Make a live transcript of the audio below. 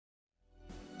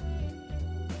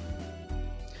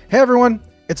Hey everyone,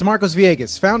 it's Marcos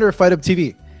Villegas, founder of Fight Up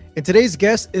TV, and today's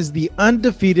guest is the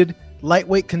undefeated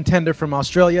lightweight contender from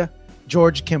Australia,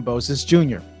 George Kambosos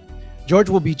Jr. George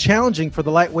will be challenging for the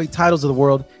lightweight titles of the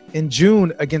world in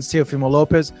June against Teofimo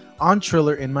Lopez on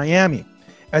Triller in Miami,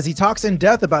 as he talks in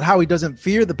depth about how he doesn't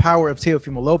fear the power of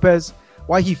Teofimo Lopez,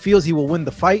 why he feels he will win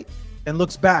the fight, and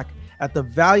looks back at the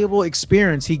valuable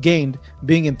experience he gained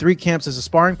being in 3 camps as a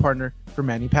sparring partner for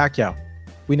Manny Pacquiao.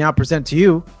 We now present to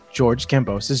you George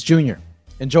Kambosos Jr.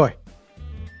 Enjoy.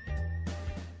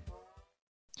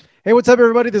 Hey, what's up,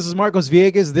 everybody? This is Marcos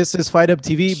Villegas. This is Fight Up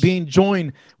TV, being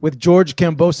joined with George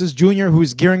Kambosos Jr.,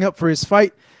 who's gearing up for his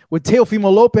fight with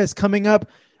Teofimo Lopez coming up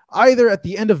either at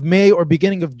the end of May or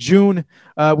beginning of June.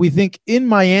 We think in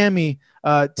Miami,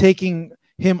 taking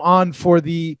him on for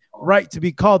the right to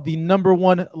be called the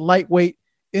 #1 lightweight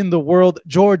in the world.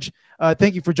 George,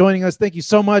 thank you for joining us. Thank you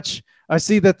so much. I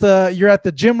see that you're at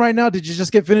the gym right now. Did you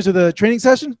just get finished with a training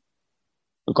session?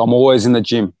 Look, I'm always in the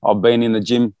gym. I've been in the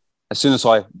gym as soon as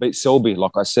I beat Selby,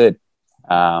 like I said.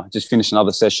 Just finished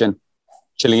another session,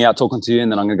 chilling out, talking to you, and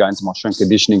then I'm going to go into my strength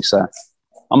conditioning. So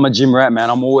I'm a gym rat, man.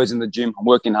 I'm always in the gym. I'm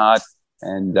working hard,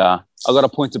 and I got a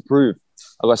point to prove.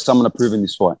 I got something to prove in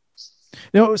this fight.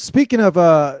 Speaking of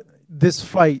this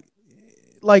fight,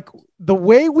 like the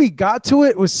way we got to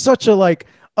it was such a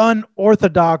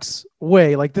unorthodox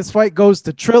way. Like this fight goes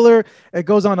to Triller, it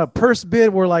goes on a purse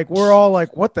bid. We're all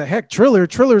like, what the heck,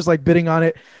 Triller's like bidding on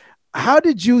it. How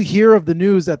did you hear of the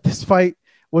news that this fight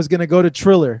was going to go to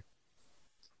Triller?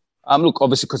 Look,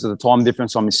 obviously because of the time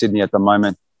difference, I'm in Sydney at the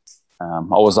moment. I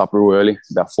was up real early,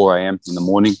 about 4 a.m. in the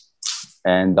morning,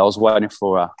 and I was waiting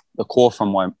for the call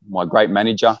from my great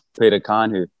manager, Peter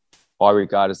Khan, who I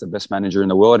regard as the best manager in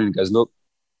the world. And he goes, look,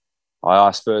 I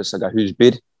asked first, I go, who's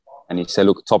bid? And he said,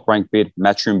 look, top rank bid,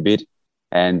 Matchroom bid,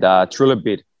 and Triller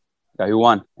bid. I go, who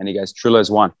won? And he goes, Triller's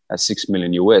won at $6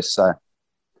 million US. So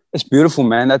it's beautiful,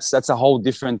 man. That's a whole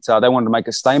different, they wanted to make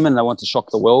a statement. They want to shock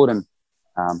the world. And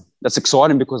that's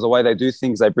exciting because the way they do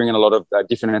things, they bring in a lot of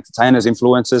different entertainers,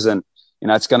 influencers, and,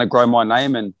 it's going to grow my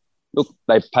name. And look,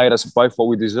 they paid us both what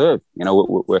we deserve.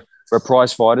 We're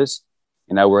prize fighters,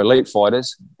 we're elite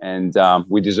fighters, and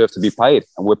we deserve to be paid,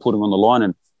 and we're putting on the line.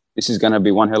 And this is going to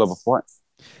be one hell of a fight.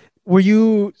 Were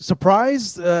you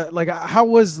surprised? How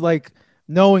was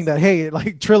knowing that, hey,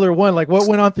 Triller won? What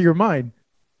went on through your mind?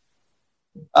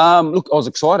 Look, I was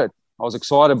excited,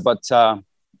 but I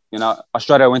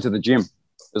straight away went to the gym. It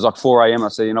was 4 a.m. I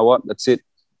said, you know what? That's it.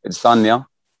 It's done now.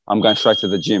 I'm going straight to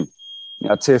the gym.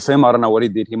 TFM, I don't know what he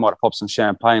did. He might have popped some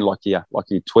champagne like he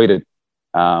tweeted.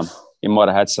 He might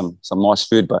have had some nice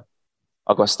food, but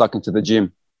I got stuck into the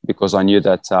gym because I knew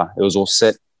that it was all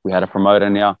set. We had a promoter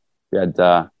now. We had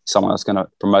someone that's going to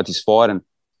promote his fight, and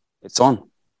it's on.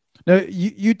 Now,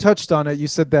 you touched on it. You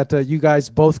said that you guys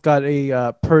both got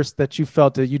a purse that you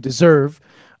felt that you deserve,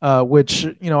 which,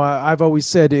 I've always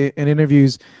said in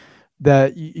interviews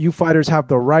that you fighters have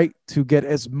the right to get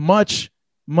as much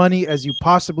money as you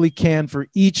possibly can for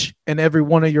each and every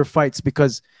one of your fights,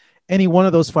 because any one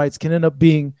of those fights can end up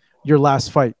being your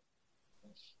last fight.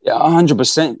 Yeah,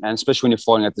 100%, and especially when you're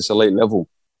fighting at this elite level.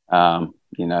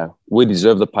 We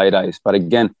deserve the paydays. But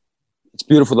again, it's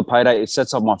beautiful, the payday. It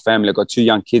sets up my family. I've got 2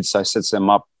 young kids, so it sets them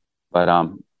up. But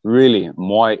really,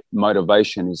 my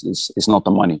motivation is not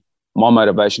the money. My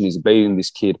motivation is beating this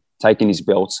kid, taking his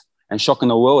belts, and shocking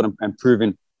the world and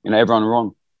proving, everyone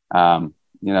wrong.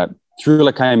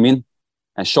 Triller came in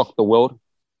and shocked the world,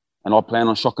 and I plan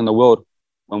on shocking the world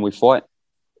when we fight.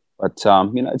 But,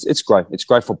 it's great. It's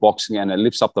great for boxing, and it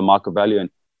lifts up the market value. And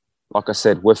like I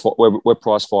said, we're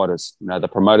prize fighters. The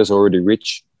promoters are already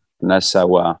rich, and that's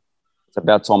so it's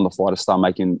about time the fighters start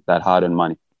making that hard-earned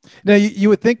money. Now, you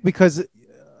would think, because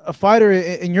a fighter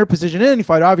in your position, any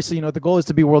fighter, obviously, the goal is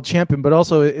to be world champion, but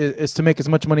also is to make as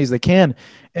much money as they can.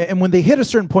 And when they hit a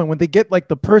certain point, when they get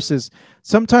the purses,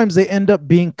 sometimes they end up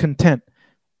being content.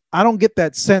 I don't get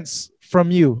that sense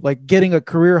from you, getting a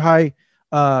career high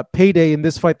payday in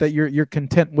this fight, that you're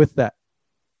content with that.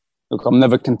 Look, I'm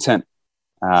never content.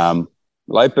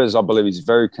 Lopez, I believe, is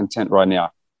very content right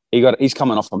now. He's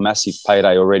coming off a massive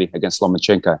payday already against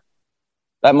Lomachenko.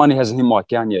 That money hasn't hit my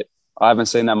account yet. I haven't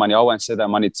seen that money. I won't see that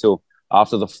money till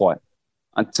after the fight.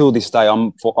 Until this day,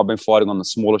 I've been fighting on the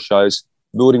smaller shows,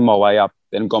 building my way up,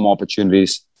 then got my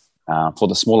opportunities for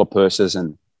the smaller purses.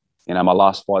 And, my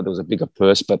last fight, there was a bigger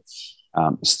purse. But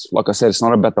like I said, it's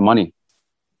not about the money.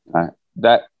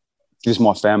 That gives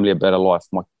my family a better life,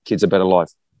 my kids a better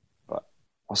life. But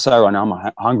I'll say right now, I'm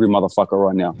a hungry motherfucker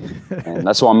right now. And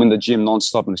that's why I'm in the gym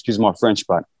nonstop. And excuse my French,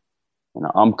 but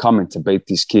I'm coming to beat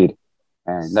this kid.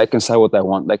 And they can say what they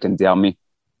want. They can doubt me.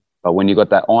 But when you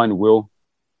got that iron will,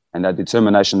 and that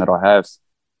determination that I have,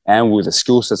 and with the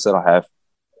skill sets that I have.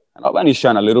 And I've only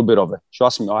shown a little bit of it.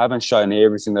 Trust me, I haven't shown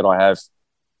everything that I have,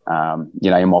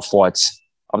 in my fights.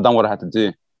 I've done what I had to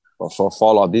do. But for a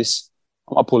fight like this,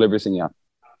 I'll pull everything out.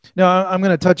 No, I'm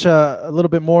going to touch a little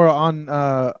bit more on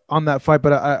that fight,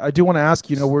 but I do want to ask,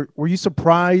 were you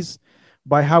surprised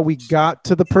by how we got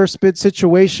to the purse bid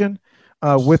situation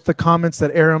with the comments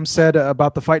that Arum said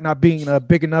about the fight not being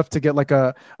big enough to get like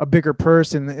a bigger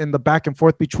purse in the back and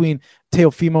forth between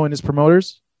Teofimo and his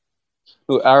promoters?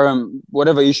 Look, Arum,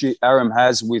 whatever issue Arum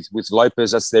has with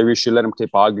Lopez, that's their issue. Let him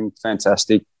keep arguing.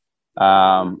 Fantastic.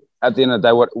 At the end of the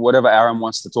day, whatever Arum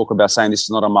wants to talk about, saying this is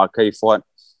not a marquee fight,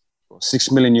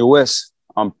 $6 million US,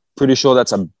 I'm pretty sure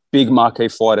that's a big marquee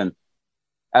fight. And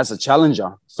as a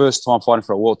challenger, first time fighting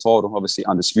for a world title, obviously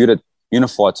undisputed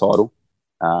unified title,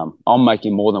 I'm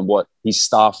making more than what his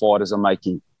star fighters are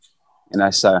making. And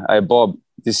I say, hey, Bob,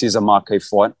 this is a marquee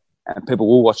fight, and people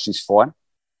will watch this fight.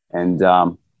 And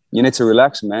you need to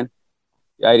relax, man.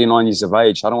 You're 89 years of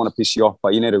age. I don't want to piss you off,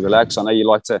 but you need to relax. I know you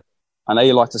like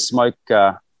to smoke,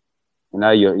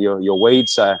 your weed.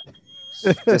 So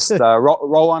just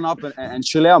roll one up and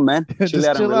chill out, man. Chill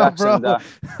out and relax.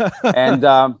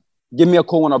 And give me a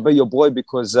call when I be your boy,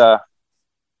 because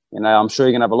I'm sure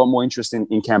you're gonna have a lot more interest in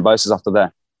Kambosos after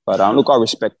that. But look, I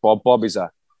respect Bob. Bob is a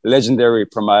legendary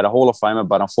promoter, Hall of Famer.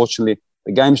 But unfortunately,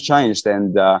 the game's changed,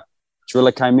 and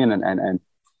Triller came in and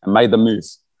made the move.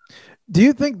 Do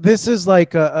you think this is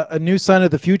like a new sign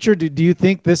of the future? Do you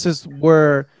think this is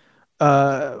where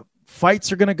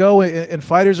fights are going to go and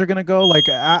fighters are going to go like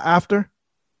after?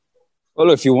 Well,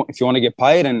 look, if you want to get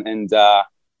paid and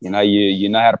you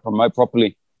know how to promote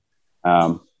properly,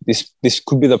 this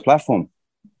could be the platform.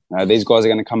 These guys are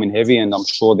going to come in heavy, and I'm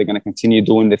sure they're going to continue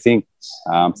doing the thing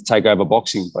to take over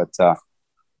boxing. But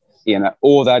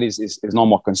all that is not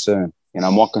my concern.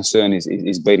 My concern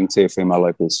is beating Teofimo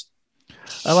Lopez.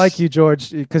 I like you,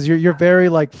 George, because you're very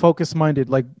like focus minded.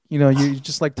 Like you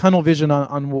just like tunnel vision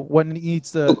on what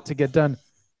needs to get done.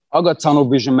 I've got tunnel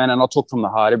vision, man, and I talk from the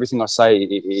heart. Everything I say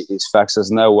is facts.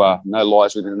 There's no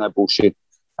lies within, no bullshit.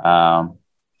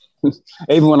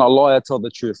 Even when I lie, I tell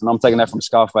the truth, and I'm taking that from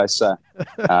Scarface. So,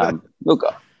 look,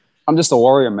 I'm just a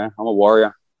warrior, man. I'm a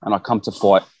warrior, and I come to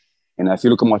fight. If you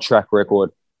look at my track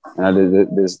record,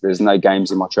 there's no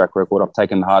games in my track record. I've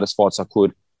taken the hardest fights I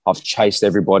could. I've chased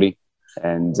everybody.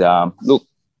 And look,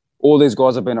 all these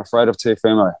guys have been afraid of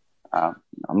Teofimo. I'm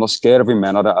not scared of him,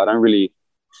 man. I don't really,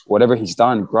 whatever he's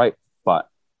done, great. But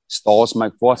styles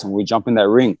make fights, and we jump in that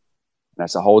ring.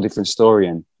 That's a whole different story.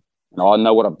 And I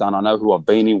know what I've done. I know who I've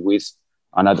been in with.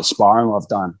 I know the sparring I've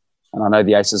done. And I know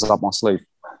the aces up my sleeve.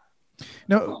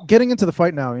 Now, getting into the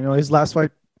fight now, his last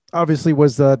fight obviously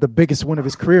was the biggest win of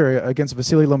his career against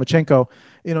Vasily Lomachenko.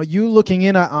 You looking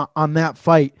in on that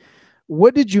fight,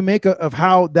 what did you make of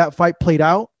how that fight played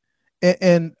out,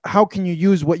 and how can you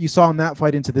use what you saw in that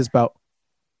fight into this bout?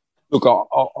 Look,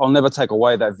 I'll never take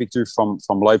away that victory from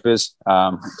Lopez.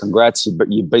 Congrats,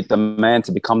 you beat the man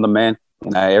to become the man.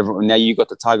 Now you got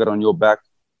the target on your back.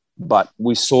 But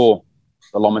we saw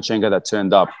the Lomachenko that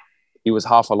turned up. He was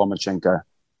half a Lomachenko.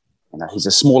 He's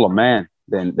a smaller man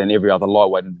than every other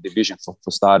lightweight in the division for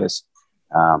starters.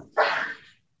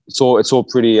 It's all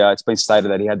pretty. It's been stated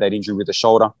that he had that injury with the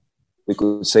shoulder. We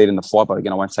could see it in the fight, but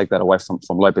again, I won't take that away from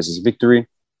Lopez's victory.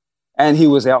 And he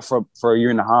was out for a year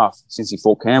and a half since he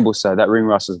fought Campbell, so that ring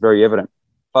rust was very evident.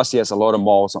 Plus, he has a lot of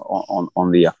miles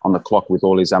on the clock with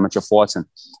all his amateur fights, and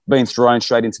being thrown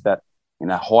straight into that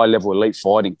high level elite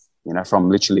fighting, from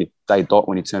literally day dot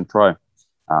when he turned pro.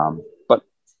 But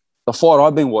the fight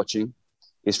I've been watching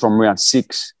is from round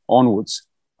 6 onwards.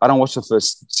 I don't watch the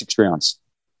first 6 rounds.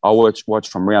 I watch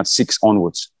from round 6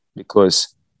 onwards,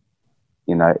 because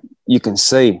you can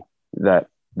see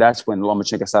that's when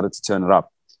Lomachenko started to turn it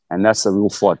up. And that's the real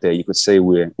fight there. You could see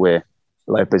where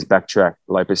Lopez backtracked.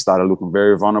 Lopez started looking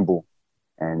very vulnerable.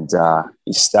 And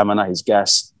his stamina, his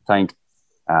gas tank,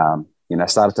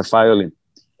 started to fail him.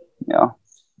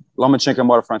 Lomachenko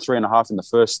might have thrown 3.5 in the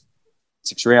first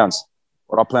 6 rounds,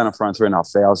 but I plan on throwing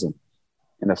 3,500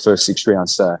 in the first 6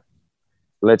 rounds. So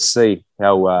let's see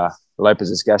how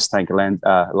Lopez's gas tank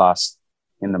lasts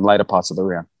in the later parts of the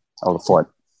round. Of the fight.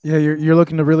 Yeah, you're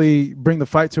looking to really bring the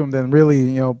fight to him, then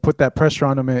really put that pressure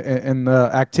on him and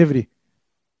the activity.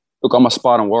 Look, I'm a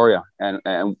Spartan warrior,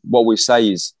 and what we say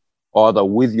is either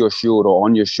with your shield or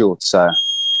on your shield. So you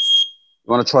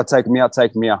want to try to take me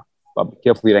out, but be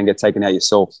careful you don't get taken out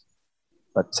yourself.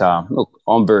 But look,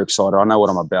 I'm very excited. I know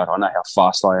what I'm about. I know how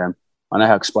fast I am. I know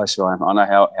how explosive I am. I know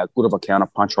how good of a counter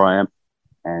puncher I am,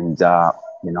 and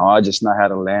I just know how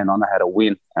to land. I know how to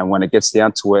win, and when it gets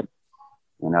down to it,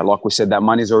 like we said, that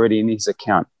money's already in his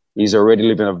account. He's already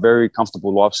living a very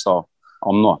comfortable lifestyle.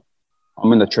 I'm not.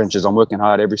 I'm in the trenches. I'm working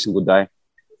hard every single day.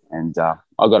 And I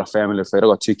got a family to feed. I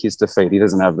got 2 kids to feed. He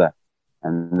doesn't have that.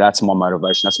 And that's my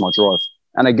motivation. That's my drive.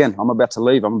 And again, I'm about to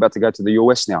leave. I'm about to go to the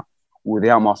US now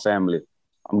without my family.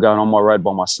 I'm going on my road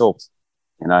by myself.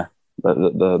 You know,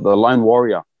 the lone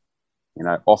warrior, you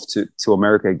know, off to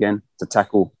America again to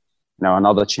tackle, you know,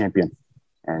 another champion.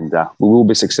 And we will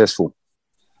be successful.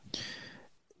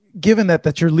 Given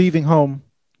that you're leaving home,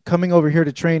 coming over here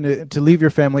to train, to leave your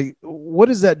family, what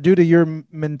does that do to your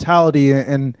mentality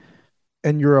and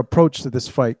your approach to this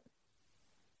fight?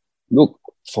 Look,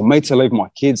 for me to leave my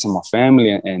kids and my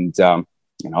family and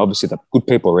you know, obviously the good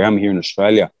people around me here in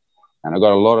Australia, and I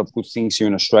got a lot of good things here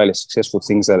in Australia, successful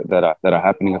things that are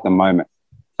happening at the moment.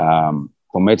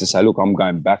 For me to say, look, I'm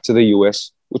going back to the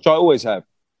US, which I always have.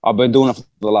 I've been doing it for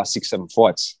the last 6-7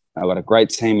 fights. I've got a great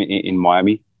team in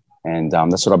Miami, and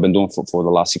that's what I've been doing for the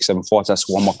last 6-7 fights. That's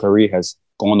why my career has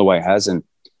gone the way it has and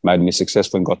made me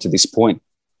successful and got to this point.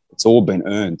 It's all been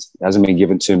earned. It hasn't been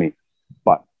given to me.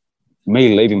 But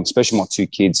me leaving, especially my 2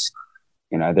 kids,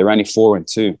 you know, they're only 4 and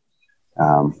 2. You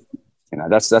know,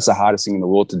 that's the hardest thing in the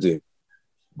world to do.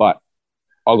 But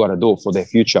I got to do it for their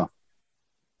future.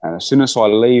 And as soon as I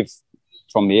leave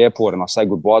from the airport and I say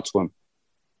goodbye to them,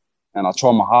 and I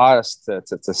try my hardest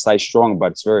to stay strong,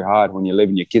 but it's very hard when you're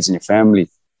leaving your kids and your family.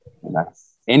 You know,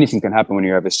 anything can happen when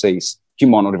you're overseas. You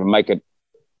might not even make it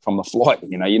from the flight.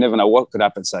 You know, you never know what could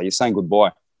happen. So you're saying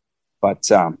goodbye. But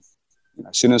you know,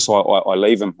 as soon as I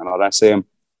leave him and I don't see him,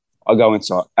 I go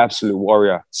into an absolute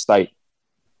warrior state.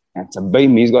 And to beat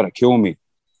me, he's got to kill me.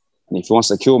 And if he wants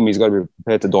to kill me, he's got to be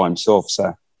prepared to die himself.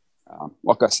 So,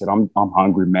 like I said, I'm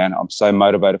hungry, man. I'm so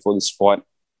motivated for this fight.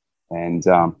 And,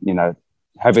 you know,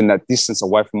 having that distance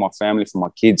away from my family, from my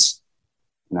kids,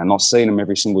 you know, not seeing them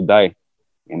every single day,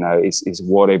 you know, is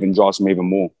what even drives me even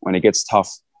more. When it gets tough,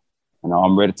 you know,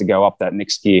 I'm ready to go up that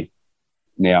next gear.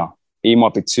 Now, he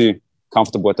might be too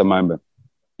comfortable at the moment.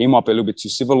 He might be a little bit too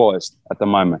civilized at the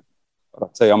moment. But I'll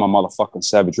tell you, I'm a motherfucking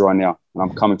savage right now, and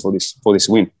I'm coming for this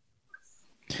win.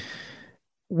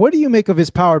 What do you make of his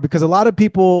power? Because a lot of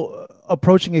people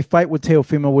approaching a fight with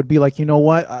Teofimo would be like, you know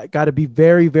what? I got to be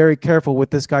very, very careful with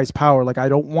this guy's power. Like, I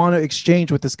don't want to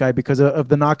exchange with this guy because of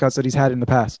the knockouts that he's had in the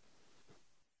past.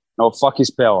 No, fuck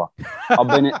his power. I've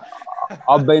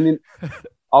been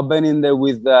in there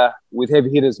with heavy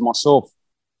hitters myself.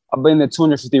 I've been there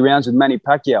 250 rounds with Manny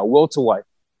Pacquiao, welterweight.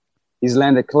 He's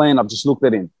landed clean. I've just looked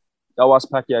at him. Go ask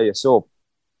Pacquiao yourself.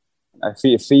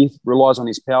 If he relies on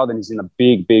his power, then he's in a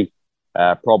big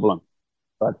problem.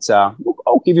 But look,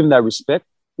 I'll give him that respect.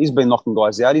 He's been knocking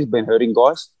guys out. He's been hurting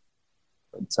guys.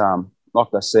 But like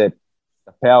I said,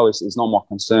 the power is not my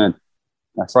concern.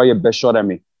 Now, throw your best shot at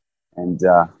me, and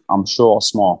I'm sure I'll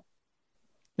smile.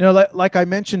 You know, like I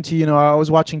mentioned to you, I was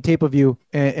watching tape of you,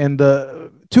 and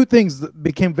the two things that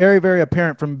became very, very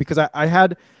apparent from, because I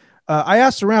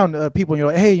asked around people,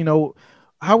 hey,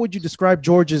 how would you describe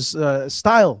George's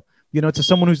style, to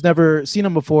someone who's never seen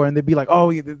him before? And they'd be like,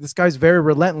 oh, this guy's very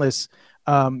relentless,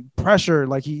 pressure,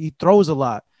 like he throws a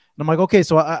lot. And I'm like, okay,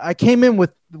 so I came in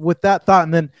with that thought.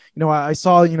 And then, I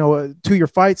saw, 2 of your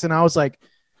fights, and I was like,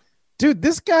 dude,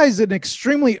 this guy's an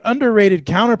extremely underrated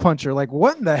counterpuncher. Like,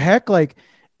 what in the heck? Like,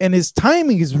 and his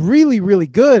timing is really, really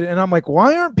good. And I'm like,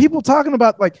 why aren't people talking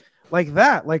about like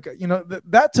that? Like,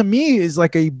 that to me is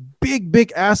like a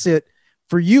big asset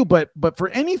for you, but for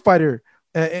any fighter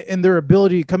and their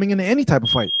ability coming into any type of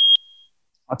fight.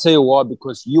 I'll tell you why,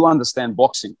 because you understand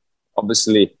boxing.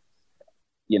 Obviously,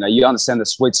 you understand the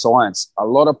sweet science. A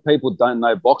lot of people don't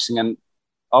know boxing, and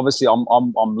obviously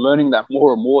I'm learning that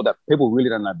more and more, that people really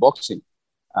don't know boxing.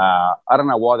 I don't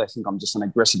know why they think I'm just an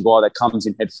aggressive guy that comes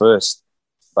in head first,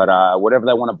 but whatever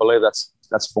they want to believe,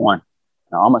 that's fine.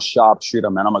 I'm a sharp shooter,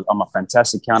 man. I'm a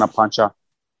fantastic counter puncher.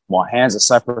 My hands are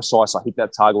so precise. I hit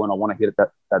that target when I want to hit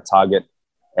that target.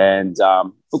 And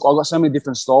look, I've got so many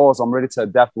different styles. I'm ready to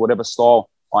adapt to whatever style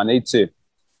I need to.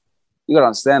 You got to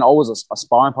understand, I was a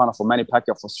sparring partner for Manny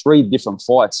Pacquiao for 3 different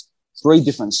fights, 3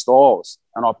 different styles,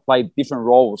 and I played different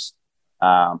roles.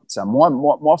 So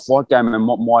my fight game and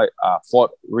my fight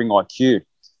ring IQ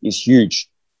is huge.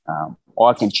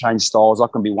 I can change styles. I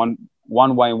can be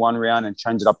one way in one round and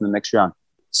change it up in the next round.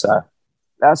 So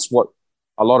that's what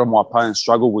a lot of my opponents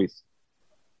struggle with.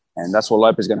 And that's what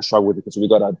Lopez is going to struggle with, because we've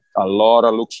got a lot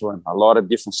of looks for him, a lot of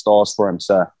different styles for him.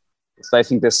 So if they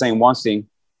think they're seeing one thing,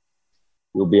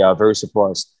 you'll be very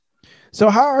surprised. So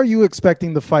how are you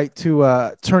expecting the fight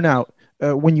to turn out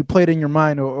when you play it in your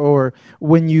mind, or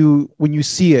when you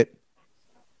see it?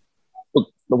 Look,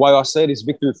 the way I see it is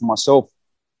victory for myself,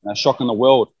 shocking the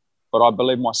world. But I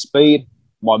believe my speed,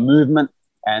 my movement,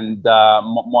 And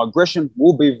my aggression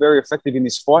will be very effective in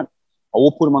this fight. I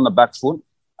will put him on the back foot, and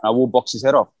I will box his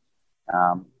head off.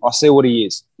 I see what he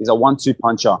is. He's a 1-2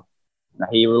 puncher.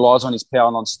 He relies on his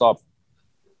power non-stop.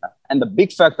 And the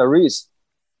big factor is,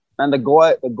 man, the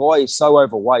guy is so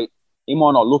overweight. He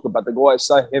might not look it, but the guy is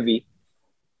so heavy.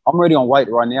 I'm already on weight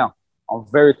right now. I'm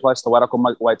very close to weight. I could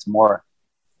make weight tomorrow.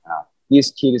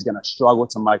 This kid is going to struggle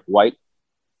to make weight.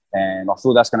 And I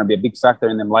feel that's going to be a big factor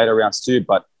in them later rounds too.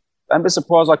 But don't be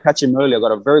surprised I catch him early. I've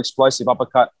got a very explosive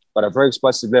uppercut, got a very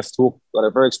explosive left hook, got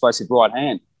a very explosive right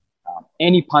hand.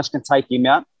 Any punch can take him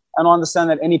out. And I understand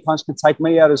that any punch can take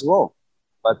me out as well.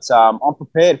 But I'm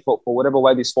prepared for whatever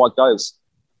way this fight goes.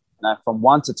 From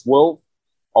 1 to 12,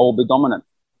 I will be dominant.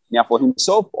 Now, for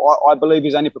himself, I believe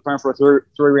he's only preparing for a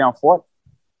three-round fight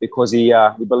because he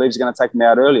believes he's going to take me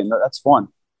out early, and that's fine.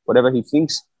 Whatever he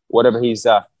thinks, whatever his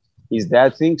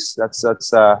dad thinks,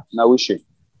 that's no issue.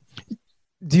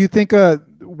 Do you think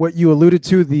what you alluded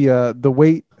to, the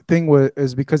weight thing,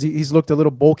 is because he's looked a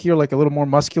little bulkier, like a little more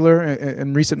muscular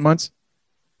in recent months?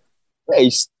 Yeah,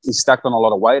 he's stacked on a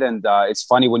lot of weight, and it's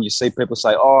funny when you see people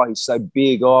say, "Oh, he's so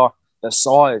big, oh, the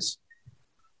size."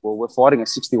 Well, we're fighting at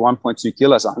 61.2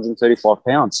 kilos, 135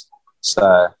 pounds. So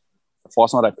the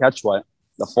fight's not a catch weight.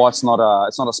 The fight's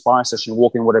it's not a sparring session,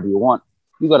 walk in whatever you want.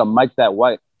 You got to make that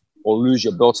weight or lose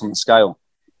your belts on the scale.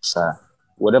 So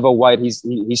whatever weight he's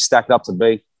stacked up to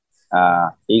be,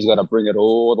 he's got to bring it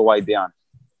all the way down.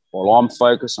 While I'm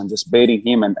focused on just beating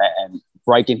him and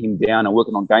breaking him down and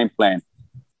working on game plan,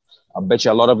 I bet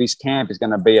you a lot of his camp is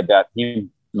going to be about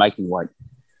him making weight.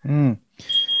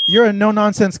 You're a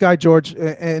no-nonsense guy, George,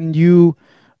 and you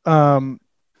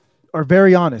are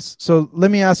very honest. So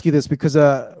let me ask you this, because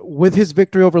with his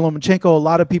victory over Lomachenko, a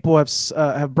lot of people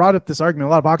have brought up this argument, a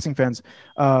lot of boxing fans,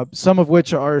 some of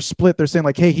which are split. They're saying,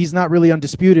 like, hey, he's not really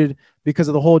undisputed because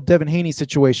of the whole Devin Haney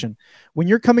situation. When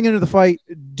you're coming into the fight,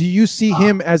 do you see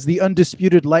him as the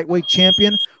undisputed lightweight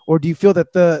champion, or do you feel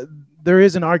that there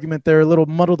is an argument there, a little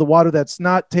muddle the water, that's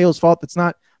not Teo's fault, that's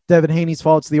not Devin Haney's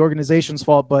fault, it's the organization's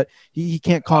fault, but he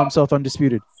can't call himself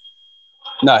undisputed?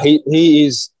 No, he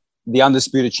is the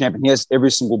undisputed champion. He has every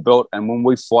single belt, and when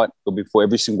we fight, it'll be for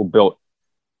every single belt.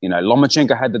 You know,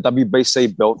 Lomachenko had the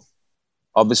WBC belt.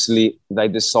 Obviously, they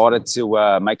decided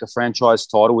to make a franchise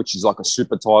title, which is like a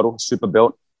super title, super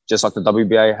belt, just like the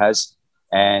WBA has.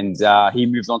 And he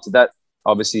moved on to that,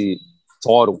 obviously,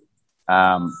 title.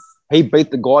 He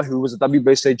beat the guy who was a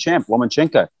WBC champ,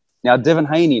 Lomachenko. Now, Devin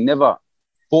Haney never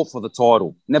fought for the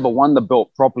title, never won the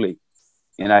belt properly.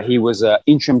 You know, he was an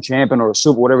interim champion or a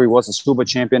super, whatever he was, a super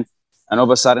champion. And all of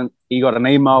a sudden, he got an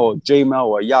email or Gmail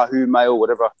or Yahoo Mail,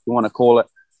 whatever you want to call it,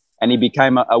 and he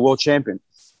became a world champion.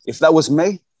 If that was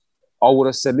me, I would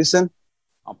have said, listen,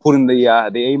 I'm putting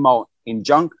the email in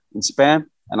junk, in spam,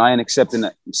 and I ain't accepting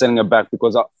it. I'm sending it back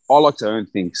because I like to earn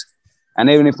things. And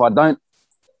even if I don't,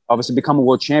 obviously become a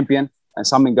world champion and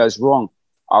something goes wrong,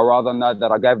 I'd rather know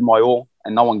that I gave my all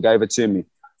and no one gave it to me.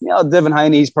 You know, Devin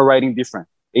Haney, he's parading different.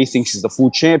 He thinks he's the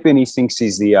full champion. He thinks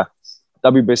he's the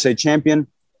WBC champion.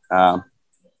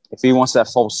 If he wants that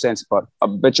false sense, but I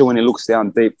bet you when he looks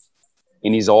down deep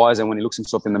in his eyes and when he looks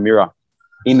himself in the mirror,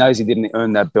 he knows he didn't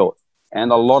earn that belt.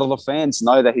 And a lot of the fans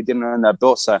know that he didn't earn that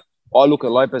belt. So I look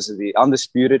at Lopez as the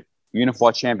undisputed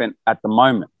unified champion at the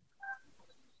moment.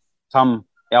 Come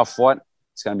our fight,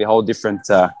 it's going to be a whole different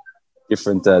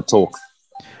talk.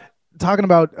 Talking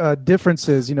about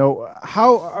differences, you know,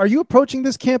 how are you approaching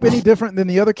this camp any different than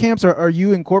the other camps? Or are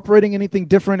you incorporating anything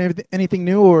different, anything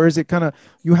new, or is it kind of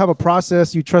you have a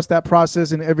process, you trust that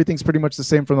process, and everything's pretty much the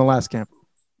same from the last camp?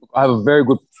 I have a very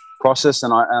good process,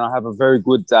 and I have a very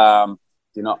good,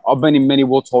 you know, I've been in many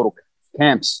world title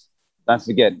camps. Don't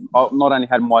forget, I've not only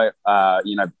had my,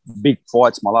 you know, big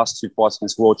fights, my last 2 fights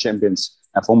against world champions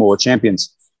and former world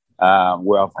champions,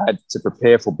 where I've had to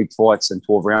prepare for big fights and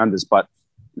 12 rounders, but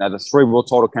now, the 3 world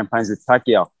title campaigns with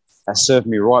Pacquiao has served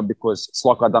me right because it's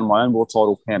like I've done my own world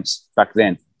title camps back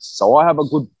then. So I have a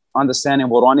good understanding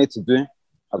of what I need to do.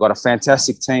 I've got a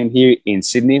fantastic team here in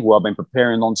Sydney where I've been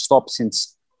preparing non-stop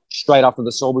since straight after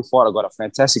the Selby fight. I've got a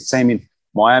fantastic team in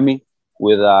Miami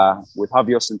with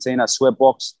Javier Centeno,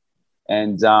 Sweatbox.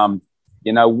 And,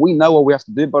 you know, we know what we have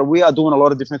to do, but we are doing a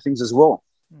lot of different things as well.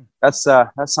 That's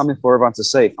something for everyone to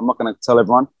see. I'm not going to tell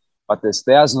everyone, but there's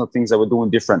thousands of things that we're doing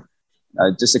different.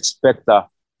 Just expect a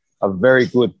very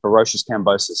good, ferocious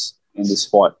Kambosos in this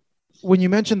fight. When you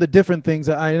mentioned the different things,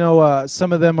 I know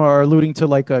some of them are alluding to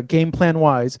like game plan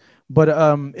wise, but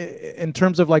in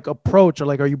terms of like approach, or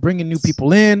like, are you bringing new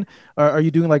people in? Are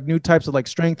you doing like new types of like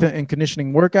strength and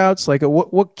conditioning workouts? Like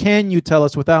what can you tell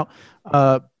us without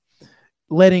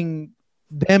letting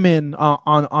them in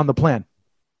on the plan?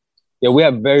 Yeah, we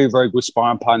have very, very good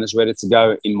sparring partners ready to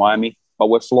go in Miami, but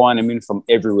we're flying them in from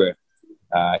everywhere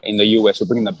in the US. We're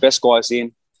bringing the best guys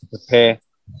in to prepare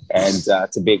and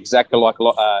to be exactly like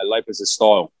Lopez's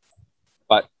style.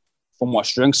 But from my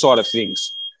strength side of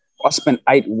things, I spent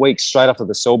 8 weeks straight after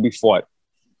the Selby fight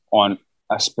on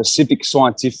a specific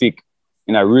scientific,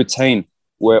 routine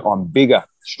where I'm bigger,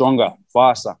 stronger,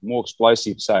 faster, more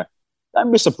explosive. So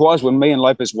don't be surprised when me and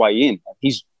Lopez weigh in.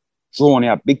 He's drawn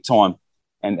out big time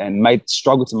and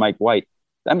struggle to make weight.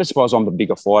 Don't be surprised I'm the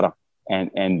bigger fighter and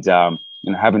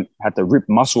haven't had to rip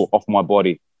muscle off my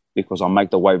body because I make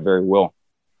the weight very well.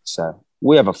 So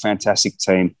we have a fantastic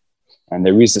team, and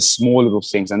there is the small little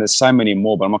things, and there's so many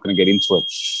more, but I'm not going to get into it,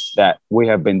 that we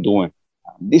have been doing.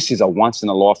 This is a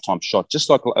once-in-a-lifetime shot, just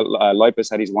like Lopez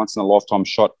had his once-in-a-lifetime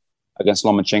shot against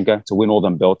Lomachenko to win all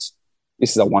them belts.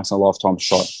 This is a once-in-a-lifetime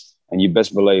shot, and you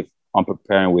best believe I'm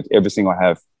preparing with everything I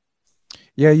have.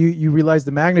 Yeah, you realize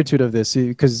the magnitude of this,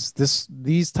 because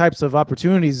these types of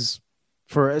opportunities,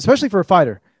 especially for a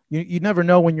fighter, you never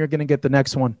know when you're going to get the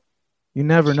next one. You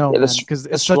never know, because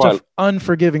it's such an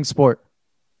unforgiving sport.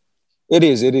 It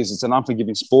is. It's an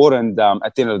unforgiving sport, and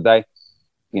at the end of the day,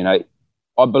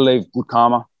 I believe good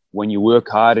karma when you work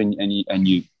hard and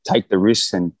you take the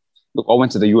risks. And look, I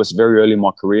went to the US very early in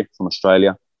my career from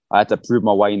Australia. I had to prove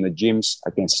my way in the gyms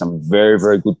against some very,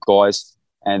 very good guys,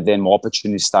 and then my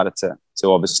opportunities started to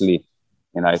obviously,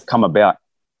 come about.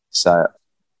 So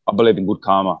I believe in good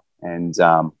karma, and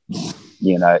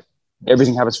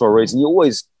everything happens for a reason. You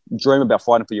always dream about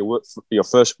fighting for your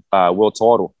first world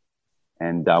title,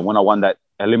 and when I won that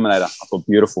eliminator, I thought,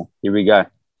 beautiful, here we go,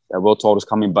 that world title's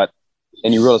coming. But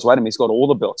then you realize, wait a minute, he's got all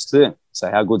the belts too.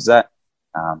 So how good's that?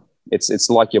 It's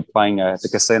like you're playing at the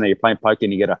casino, you're playing poker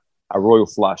and you get a royal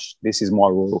flush. This is my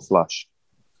royal flush.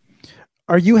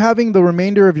 Are you having the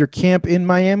remainder of your camp in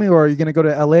Miami, or are you going to go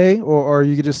to LA, or are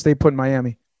you going to just stay put in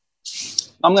Miami?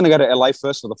 I'm going to go to LA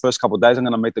first for the first couple of days. I'm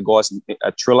going to meet the guys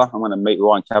at Triller. I'm going to meet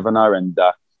Ryan Kavanagh and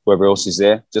whoever else is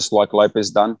there, just like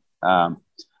Lopez done. I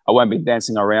won't be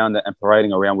dancing around and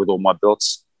parading around with all my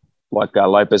belts like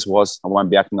Lopez was. I won't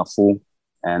be acting a fool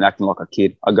and acting like a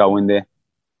kid. I go in there,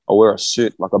 I wear a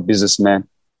suit like a businessman,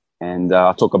 and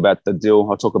I talk about the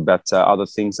deal. I talk about other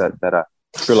things that are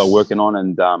Triller working on,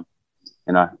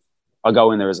 and I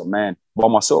go in there as a man by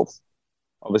myself.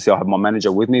 Obviously, I have my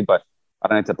manager with me, but I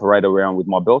don't need to parade around with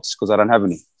my belts because I don't have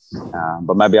any.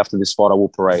 But maybe after this fight, I will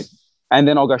parade. And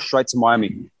then I'll go straight to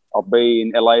Miami. I'll be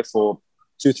in LA for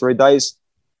 2-3 days,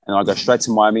 and I'll go straight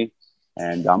to Miami.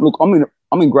 And look,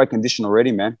 I'm in great condition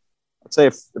already, man. I'd say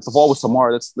if the fight was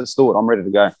tomorrow, let's do it. I'm ready to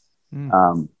go.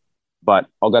 But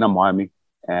I'll go to Miami,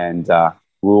 and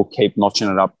we'll keep notching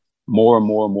it up more and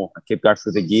more and more. I keep going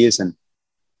through the gears, and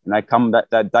come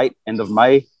that date, end of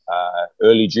May,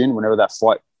 early June, whenever that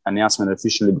fight announcement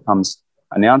officially becomes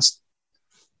announced,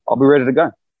 I'll be ready to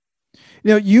go.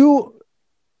 You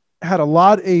had a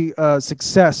lot of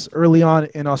success early on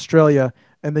in Australia,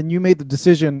 and then you made the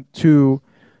decision to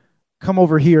come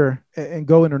over here and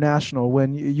go international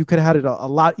when you could have had it a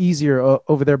lot easier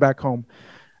over there back home.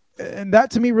 And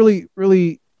that to me really,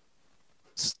 really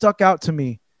stuck out to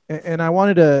me. And I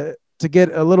wanted to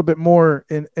get a little bit more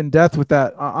in depth with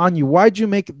that on you. Why'd you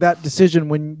make that decision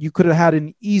when you could have had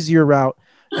an easier route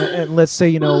and let's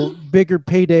say, bigger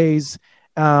paydays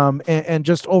and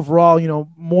just overall,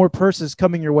 more purses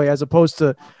coming your way, as opposed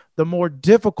to the more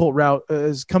difficult route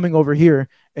is coming over here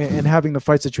and having the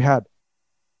fights that you had?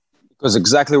 Because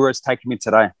exactly where it's taking me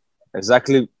today,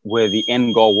 exactly where the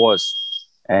end goal was.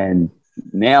 And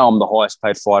now I'm the highest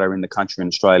paid fighter in the country in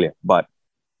Australia. But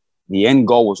the end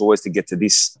goal was always to get to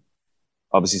this,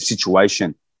 obviously,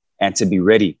 situation and to be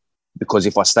ready. Because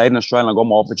if I stayed in Australia and I got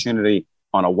my opportunity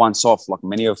on a once-off, like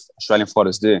many of Australian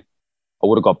fighters do, I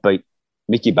would have got beat.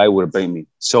 Mickey Bay would have beat me.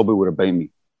 Selby would have beat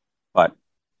me. But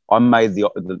I made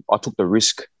I took the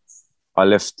risk. I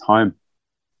left home.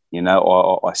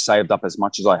 I saved up as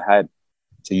much as I had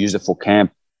to use it for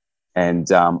camp. And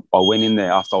I went in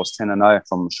there after I was 10-0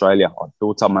 from Australia. I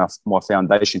built up my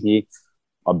foundation here.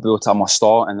 I built up my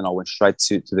style, and then I went straight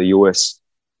to the US.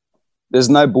 There's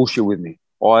no bullshit with me.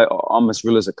 I'm as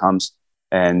real as it comes.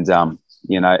 And,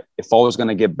 if I was going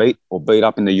to get beat or beat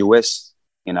up in the US,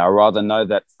 I'd rather know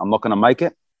that I'm not going to make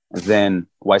it than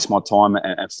waste my time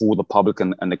and fool the public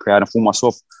and the crowd and fool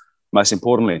myself, most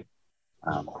importantly.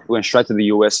 We went straight to the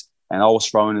US, and I was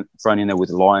thrown in there with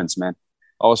the Lions, man.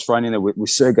 I was thrown in there with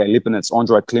Sergey Lipinets,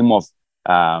 Andrei Klimov,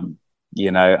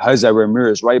 Jose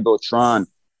Ramirez, Ray Beltran,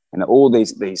 and all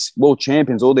these world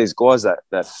champions, all these guys that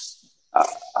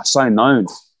are so known.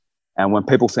 And when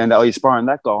people found out, you're sparring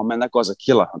that guy, oh man, that guy's a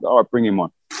killer. I go, all right, bring him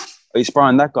on. Are you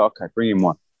sparring that guy? Okay, bring him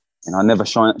on. and I never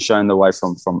shown the way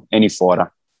from any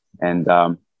fighter. And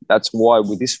that's why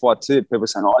with this fight too, people are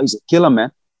saying, "Oh, he's a killer,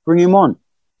 man. Bring him on."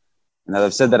 You know,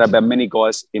 they've said that about many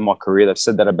guys in my career. They've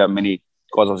said that about many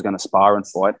guys I was going to spar and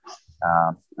fight.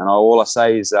 And all I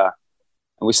say is, and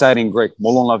we say it in Greek,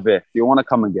 "Molon lave." If you want to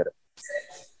come and get it.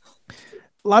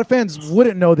 A lot of fans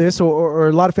wouldn't know this, or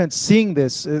a lot of fans seeing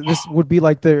this, this would be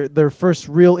like their first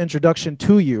real introduction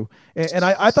to you. And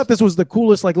I thought this was the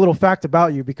coolest like little fact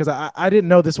about you, because I didn't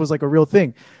know this was like a real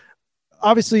thing.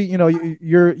 Obviously, you know,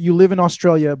 you live in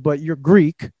Australia, but you're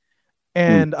Greek.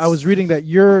 And I was reading that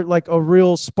you're like a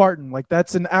real Spartan. Like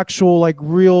that's an actual like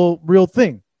real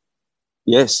thing.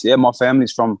 Yes. Yeah. My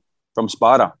family's from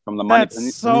Sparta, from the Mani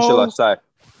Peninsula. So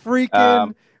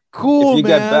freaking cool, if you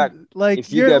man. get back,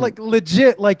 like you're like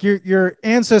legit, like your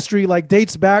ancestry like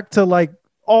dates back to like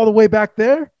all the way back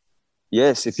there.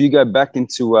 Yes. If you go back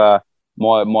into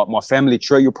my family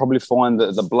tree, you'll probably find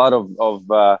the blood of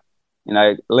you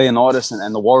know, Leonidas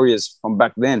and the warriors from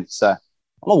back then. So I'm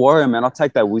a warrior, man. I'll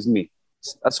take that with me.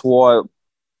 That's why,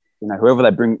 you know, whoever they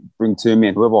bring to me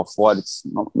and whoever I fight, it's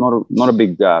not a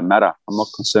big matter. I'm not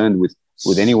concerned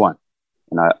with anyone.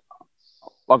 You know,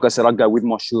 like I said, I go with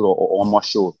my shoe or on my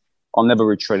shoe. I'll never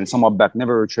retreat. It's on my back.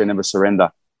 Never retreat, never surrender.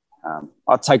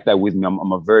 I'll take that with me.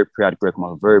 I'm a very proud Greek. I'm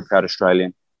a very proud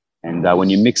Australian. And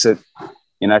when you mix it,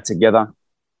 you know, together,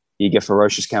 you get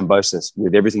ferocious Kambosos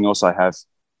with everything else I have.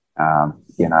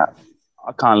 You know,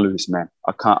 I can't lose, man.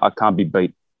 I can't be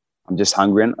beat. I'm just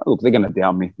hungry. And look, they're going to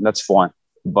doubt me. And that's fine.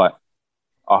 But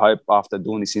I hope after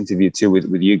doing this interview too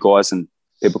with you guys, and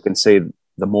people can see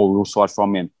the more real side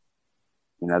from me, and,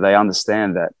 you know, they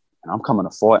understand that I'm coming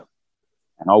to fight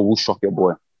and I will shock your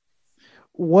boy.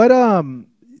 What,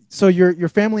 so your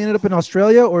family ended up in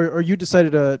Australia, or you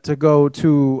decided to go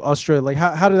to Australia? Like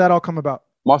how did that all come about?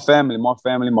 My family,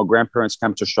 my grandparents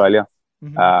came to Australia, you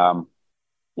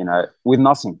know,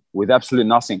 with absolute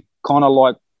nothing. Kind of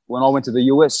like when I went to the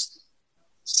US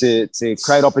to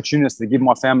create opportunities to give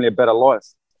my family a better life.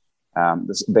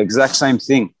 The exact same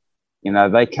thing. You know,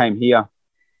 they came here,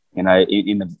 you know,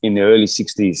 in the early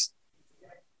 60s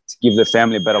to give their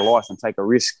family a better life and take a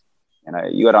risk. You know,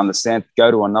 you got to understand,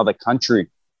 go to another country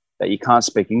that you can't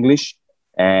speak English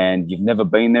and you've never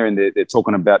been there, and they're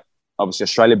talking about, obviously,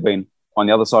 Australia being on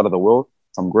the other side of the world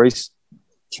from Greece.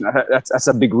 You know, that's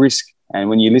a big risk. And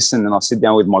when you listen, and I sit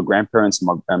down with my grandparents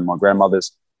and my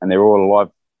grandmothers, and they're all alive,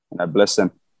 you know, bless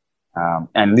them,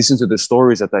 and listen to the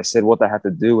stories that they said, what they had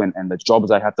to do, and the jobs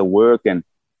they had to work, and,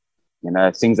 you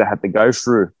know, things they had to go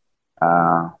through.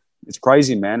 It's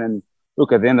crazy, man. And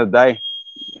look, at the end of the day,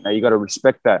 you know, you got to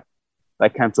respect that they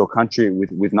came to a country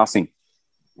with nothing,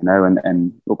 you know,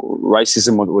 and look,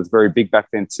 racism was very big back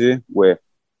then too, where,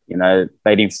 you know,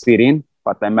 they didn't fit in,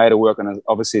 but they made it work. And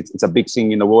obviously it's a big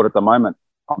thing in the world at the moment.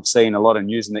 I'm seeing a lot of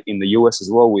news in the US as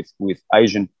well with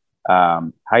Asian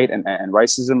hate and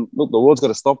racism. Look, the world's got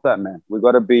to stop that, man. We've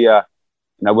got to be, you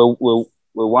know,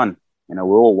 we're one. You know,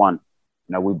 we're all one.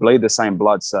 You know, we bleed the same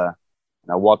blood. So, you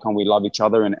know, why can't we love each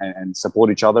other and support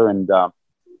each other and,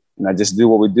 you know, just do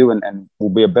what we do, and we'll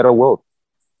be a better world.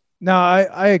 No,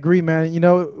 I agree, man. You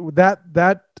know,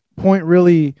 that point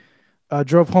really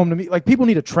drove home to me. Like, people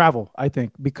need to travel, I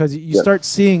think, because you start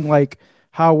seeing like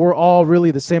how we're all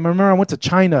really the same. I remember I went to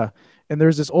China, and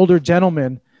there's this older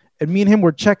gentleman, and me and him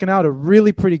were checking out a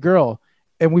really pretty girl,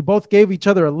 and we both gave each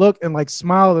other a look and like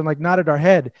smiled and like nodded our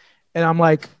head. And I'm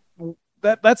like,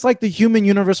 that's like the human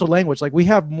universal language. Like, we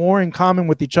have more in common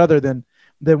with each other than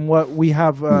what we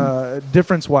have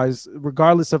difference wise,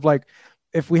 regardless of like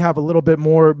if we have a little bit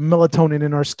more melatonin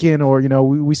in our skin, or, you know,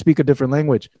 we speak a different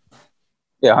language.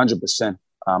 Yeah, 100%.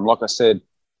 Like I said,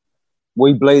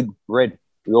 we bleed red.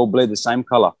 We all bleed the same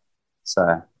color. So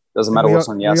it doesn't matter what's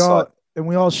on the outside. And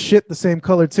we all shit the same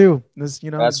color too. This,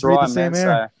 you know, that's right, man.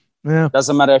 So yeah,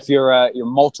 doesn't matter if you're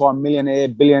multi-millionaire,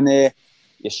 billionaire,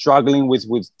 you're struggling with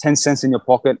 10 cents in your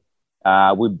pocket.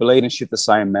 We bleed and shit the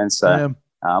same, man. So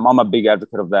I'm a big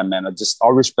advocate of that, man. I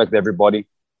respect everybody.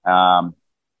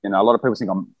 You know, a lot of people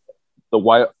think the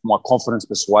way my confidence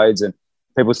persuades, and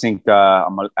people think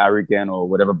I'm arrogant or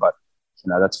whatever, but,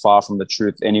 you know, that's far from the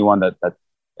truth. Anyone that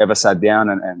ever sat down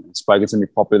and spoken to me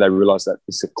properly, they realize that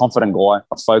he's a confident guy,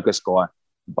 a focused guy,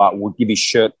 but will give his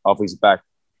shirt off his back.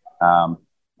 I'm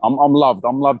loved.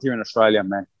 I'm loved here in Australia,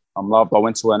 man. I'm loved. I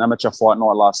went to an amateur fight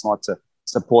night last night to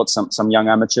support some young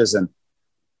amateurs, and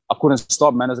I couldn't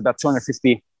stop, man. There's about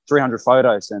 250, 300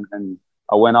 photos, and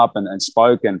I went up and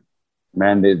spoke, and,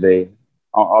 man,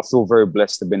 I feel very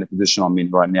blessed to be in the position I'm in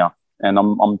right now. And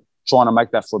I'm trying to make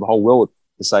that for the whole world,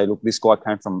 to say, look, this guy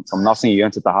came from nothing. He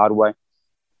earned it the hard way,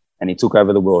 and he took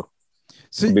over the world.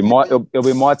 So it'll be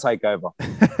my takeover.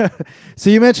 So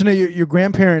you mentioned that your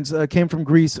grandparents came from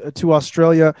Greece to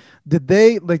Australia.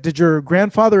 Did your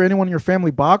grandfather or anyone in your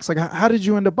family box? Like, how did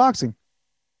you end up boxing?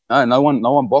 No, no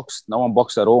one boxed. No one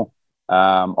boxed at all.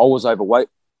 I was overweight.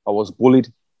 I was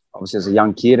bullied, obviously, as a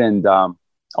young kid. And I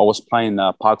was playing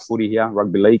park footy here,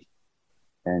 rugby league.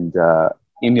 And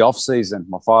in the off season,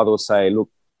 my father would say, look,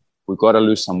 we've got to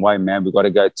lose some weight, man. We've got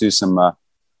to go to some,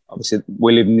 obviously,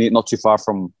 we live not too far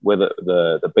from where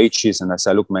the beach is. And they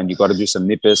say, look, man, you got to do some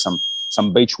nippers,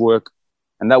 some beach work.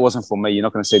 And that wasn't for me. You're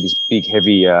not going to see this big,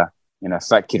 heavy,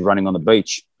 fat kid running on the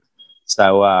beach.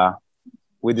 So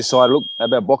we decided, look, how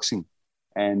about boxing?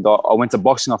 And I went to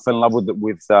boxing. I fell in love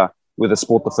with the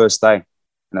sport the first day.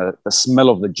 The smell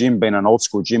of the gym, being an old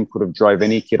school gym, could have drove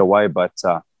any kid away. But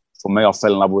for me, I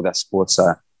fell in love with that sport.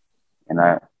 So,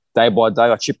 day by day,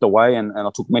 I chipped away and I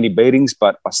took many beatings,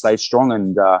 but I stayed strong.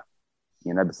 And,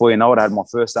 before you know it, I had my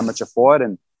first amateur fight.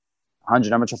 And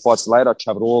 100 amateur fights later, I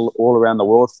traveled all around the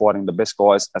world fighting the best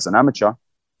guys as an amateur.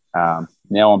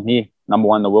 Now I'm here, number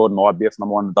one in the world in the IBF,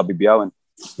 number one in the WBO, and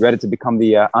ready to become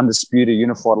the undisputed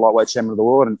unified lightweight champion of the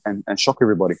world and shock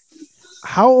everybody.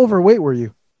 How overweight were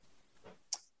you?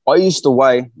 I used to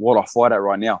weigh what I fight at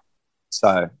right now.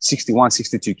 So 61,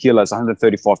 62 kilos,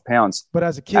 135 pounds. But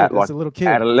as a kid, as a little kid?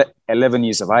 At 11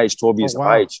 years of age, 12 years of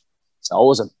age. So I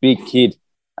was a big kid.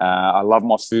 I love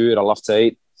my food. I love to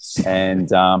eat.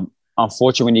 And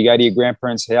unfortunately, when you go to your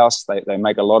grandparents' house, they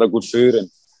make a lot of good food and,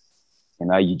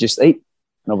 you just eat.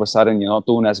 And all of a sudden, you're not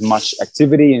doing as much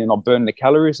activity and you're not burning the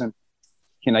calories and,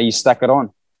 you stack it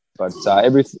on. But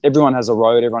everyone has a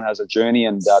road, everyone has a journey,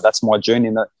 and that's my journey.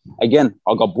 And again,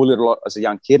 I got bullied a lot as a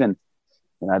young kid, and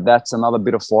that's another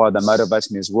bit of fire that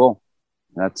motivates me as well,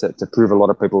 to prove a lot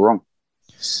of people wrong.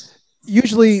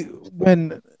 Usually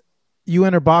when you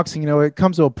enter boxing, it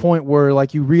comes to a point where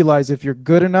like you realize if you're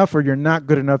good enough or you're not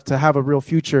good enough to have a real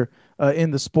future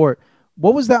in the sport.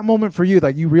 What was that moment for you?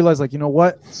 Like you realize, like, you know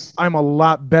what, I'm a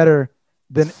lot better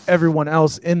than everyone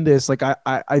else in this. Like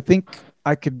I think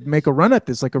I could make a run at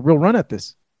this, like a real run at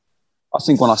this. I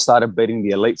think when I started beating the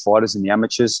elite fighters and the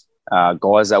amateurs,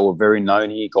 guys that were very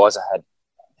known here, guys that had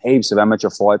heaps of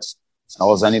amateur fights. I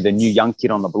was only the new young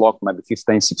kid on the block, maybe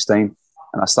 15, 16.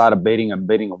 And I started beating them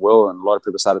well. And a lot of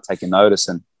people started taking notice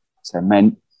and said,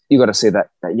 man, you got to see that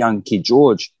young kid,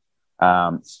 George.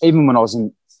 Even when I was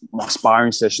in my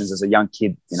sparring sessions as a young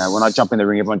kid, when I jump in the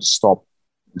ring, everyone just stop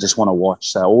and just want to watch.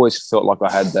 So I always felt like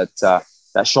I had that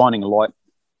shining light.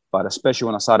 But especially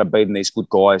when I started beating these good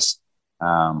guys,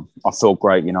 I felt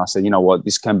great. I said, you know what,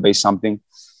 this can be something.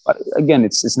 But again,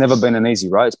 it's never been an easy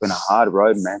road. It's been a hard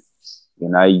road, man.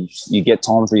 You get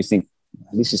times where you think,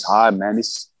 this is hard, man.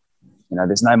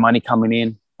 There's no money coming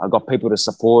in. I got people to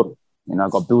support. I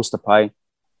got bills to pay.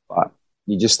 But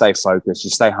you just stay focused. You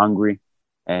stay hungry.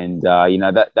 And,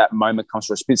 that moment comes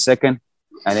for a split second.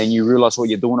 And then you realize what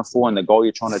you're doing it for and the goal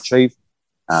you're trying to achieve.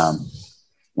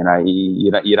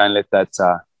 You don't let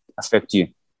that affect you,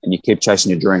 and you keep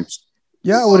chasing your dreams.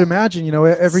 Yeah, I would imagine,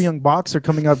 every young boxer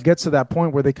coming up gets to that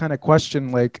point where they kind of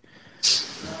question, like,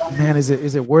 man, is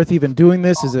it worth even doing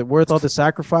this? Is it worth all the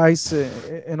sacrifice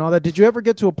and all that? Did you ever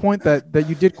get to a point that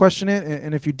you did question it?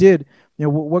 And if you did,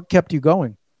 what kept you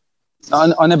going?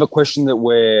 I never questioned it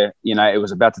where, it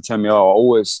was about to turn me off. I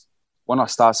always, when I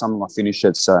start something, I finish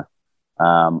it. So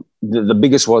the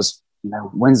biggest was,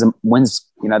 when's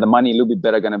the money a little bit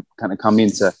better going to kind of come in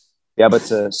to be able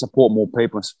to support more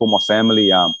people and support my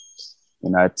family,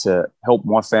 to help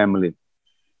my family,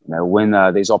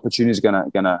 when these opportunities gonna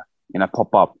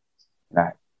pop up,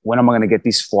 when am I going to get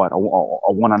this fight? I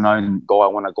want a known guy. I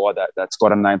want a guy that's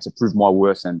got a name to prove my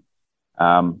worth. And,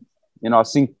 I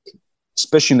think,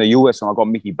 especially in the US, when I got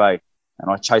Mickey Bay and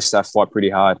I chased that fight pretty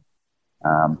hard,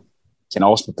 I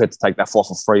was prepared to take that fight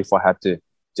for free if I had to,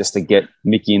 just to get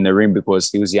Mickey in the ring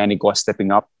because he was the only guy stepping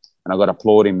up, and I got to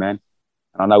applaud him, man.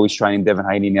 And I know he's training Devin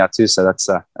Haney now too, so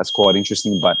that's quite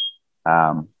interesting. But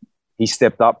he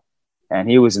stepped up, and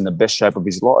he was in the best shape of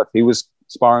his life. He was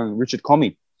sparring Richard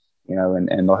Comey,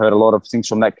 and I heard a lot of things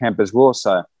from that camp as well.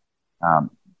 So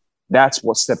that's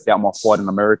what stepped out my fight in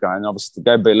America. And obviously to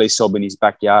go beat Lee Selby in his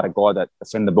backyard, a guy that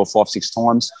defended the belt 5-6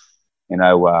 times,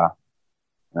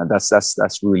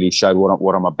 that's really showed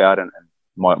what I'm about and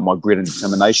my grit and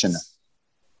determination.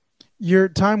 Your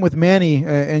time with Manny,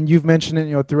 and you've mentioned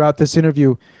it, throughout this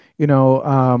interview,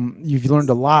 you've learned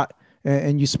a lot,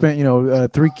 and you spent,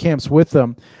 3 camps with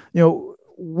them.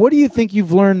 What do you think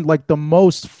you've learned like the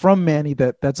most from Manny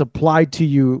that's applied to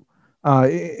you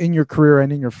in your career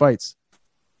and in your fights?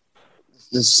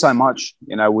 There's so much,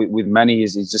 with Manny,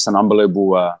 he's just an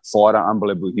unbelievable fighter,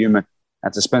 unbelievable human.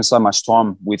 And to spend so much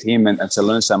time with him and to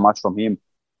learn so much from him,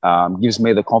 gives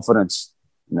me the confidence,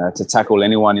 to tackle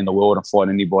anyone in the world and fight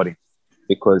anybody,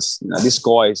 because this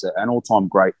guy is an all-time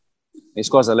great. This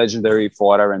guy's a legendary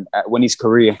fighter, and when his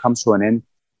career comes to an end,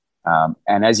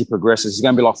 and as he progresses, he's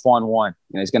going to be like fine wine.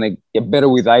 He's going to get better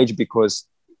with age, because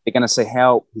they're going to see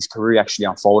how his career actually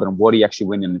unfolded and what he actually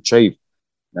went and achieved.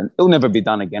 And it'll never be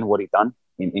done again, what he done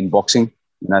in boxing.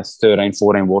 13,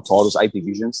 14 world titles, 8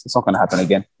 divisions. It's not going to happen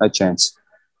again. No chance.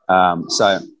 So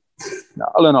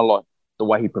I learn a lot. The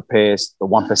way he prepares, the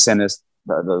 1%ers,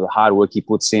 the hard work he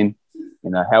puts in,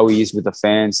 how he is with the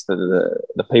fans,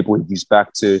 the people he gives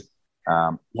back to,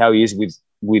 how he is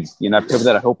with people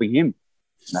that are helping him,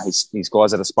 his guys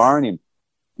that are sparring him.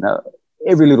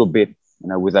 Every little bit,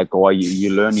 with that guy, you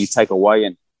learn, you take away,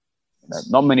 and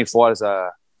not many fighters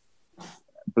are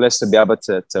blessed to be able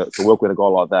to work with a guy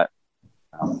like that.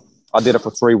 I did it for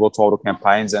 3 world title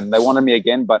campaigns, and they wanted me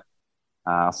again, but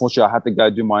unfortunately, I had to go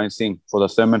do my own thing. For the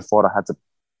Thurman fight, I had to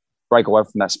break away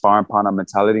from that sparring partner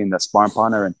mentality and that sparring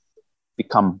partner and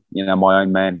become, my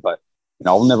own man. But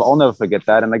I'll never forget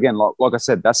that. And again, like I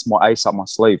said, that's my ace up my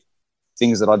sleeve.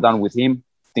 Things that I've done with him,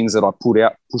 things that I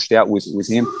pushed out with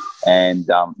him, and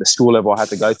the skill level I had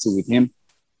to go to with him.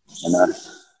 And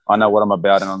I know what I'm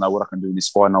about, and I know what I can do in this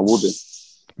fight, and I will do.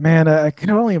 Man, I can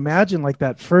only imagine like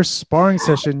that first sparring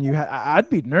session I'd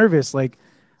be nervous, like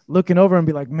looking over and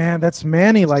be like, man, that's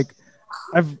Manny. Like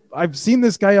I've seen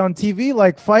this guy on TV,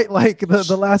 like fight like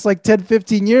the last like 10,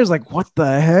 15 years. Like, what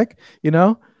the heck,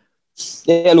 Yeah,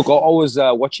 look, I was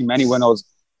watching Manny when I was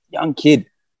a young kid,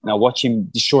 and I watched him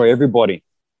destroy everybody.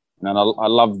 And I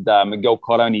loved Miguel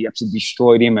Cotto, and he absolutely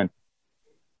destroyed him. And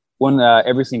when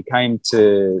everything came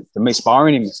to me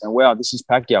sparring him, and wow, this is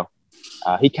Pacquiao.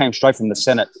 He came straight from the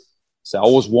Senate. So I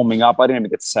was warming up. I didn't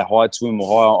even get to say hi to him, or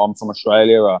hi, I'm from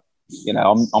Australia, or,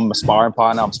 I'm a sparring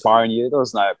partner, I'm sparring you. There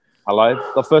was no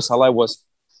hello. The first hello was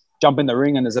jump in the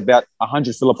ring, and there's about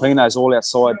 100 Filipinos all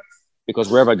outside, because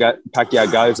wherever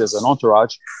Pacquiao goes, there's an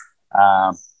entourage.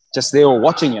 Just there all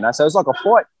watching, So it was like a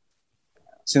fight.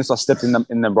 As soon as I stepped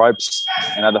in the ropes,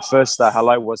 the first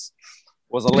hello was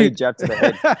a lead jab to the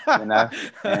head,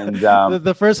 And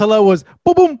the first hello was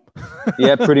boom, boom.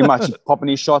 Yeah, pretty much. Popping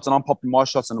his shots, and I'm popping my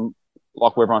shots, and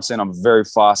like what everyone's saying, I'm very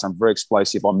fast, I'm very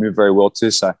explosive, I move very well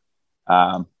too. So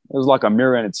it was like a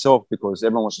mirror in itself, because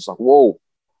everyone was just like, whoa,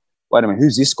 wait a minute,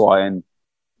 who's this guy? And,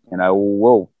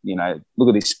 whoa, look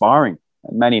at his sparring.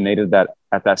 And Manny needed that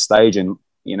at that stage. And,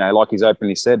 like he's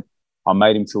openly said, I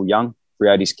made him feel young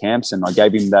throughout his camps, and I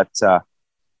gave him that,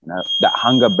 that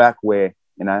hunger back where,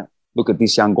 look at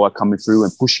this young guy coming through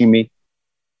and pushing me.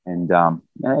 And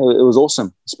it was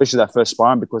awesome, especially that first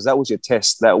sparring, because that was your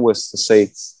test. That was to see,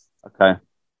 okay,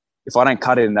 if I don't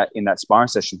cut it in that sparring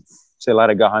session, see you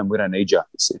later, go home, we don't need you.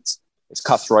 It's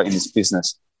cutthroat in this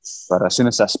business. But as soon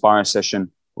as that sparring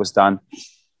session was done,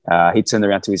 he turned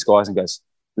around to his guys and goes,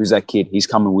 who's that kid? He's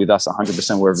coming with us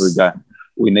 100% wherever we go.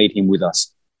 We need him with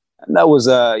us. And that was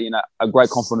a great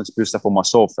confidence booster for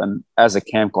myself. And as the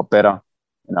camp got better,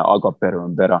 I got better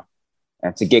and better.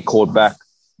 And to get called back,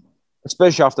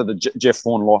 especially after the Jeff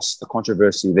Horn loss, the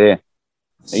controversy there,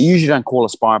 they usually don't call a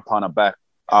sparring partner back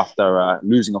after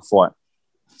losing a fight.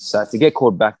 So to get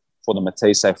called back for the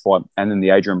Matisse fight, and then the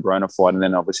Adrian Broner fight, and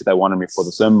then obviously they wanted me for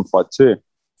the Thurman fight too,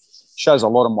 shows a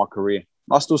lot of my career.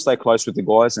 I still stay close with the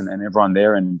guys and everyone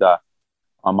there, and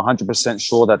I'm 100%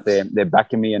 sure that they're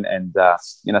backing me and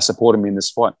supporting me in this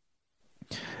fight.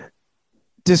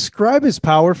 Describe his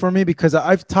power for me, because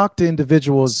I've talked to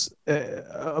individuals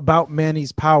about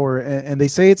Manny's power, and they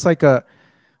say it's like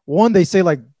they say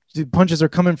like the punches are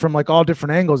coming from like all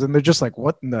different angles, and they're just like,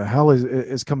 what in the hell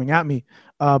is coming at me?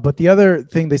 But the other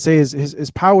thing they say is his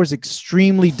power is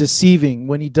extremely deceiving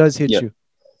when he does hit you.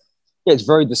 Yeah, it's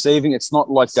very deceiving. It's not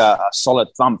like a solid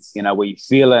thump, where you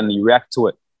feel it and you react to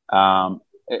it.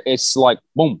 It's like,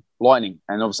 boom, lightning.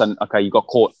 And all of a sudden, okay, you got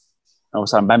caught. And all of a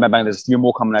sudden, bang, bang, bang, there's a few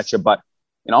more coming at you. But,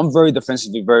 I'm very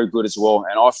defensively very good as well.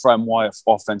 And I throw my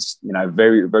offense,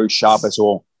 very, very sharp as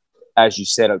well. As you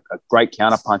said, a great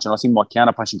counterpunch. And I think my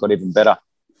counterpunching got even better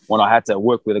when I had to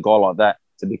work with a guy like that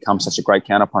to become such a great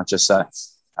counterpuncher. So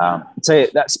I tell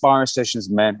you, that sparring sessions,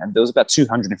 man, and there was about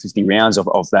 250 rounds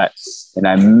of that.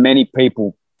 Many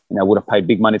people, would have paid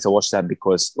big money to watch that,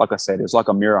 because, like I said, it was like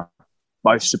a mirror,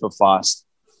 both super fast.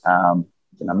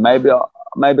 Maybe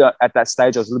at that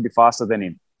stage I was a little bit faster than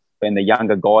him, being the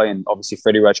younger guy, and obviously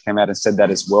Freddie Roach came out and said that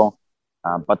as well.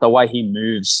 But the way he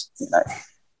moves,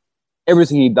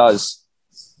 everything he does,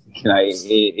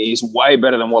 he's way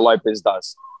better than what Lopez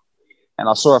does. And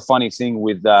I saw a funny thing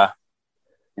with,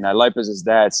 Lopez's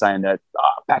dad saying that,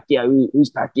 Pacquiao,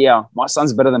 who's Pacquiao? My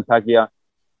son's better than Pacquiao.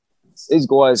 These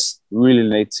guys really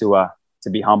need to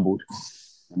be humbled.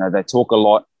 You know, they talk a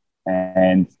lot,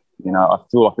 and you know, I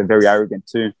feel like they're very arrogant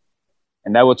too.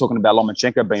 And they were talking about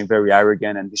Lomachenko being very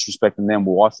arrogant and disrespecting them.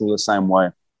 Well, I feel the same way.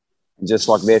 And just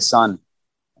like their son,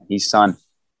 his son,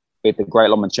 beat the great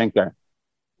Lomachenko.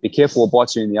 Be careful what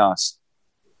bites you in the ass.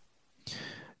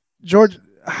 George,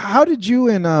 how did you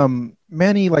and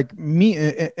Manny like meet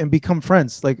and become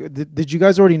friends? Like, did you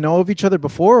guys already know of each other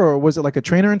before, or was it like a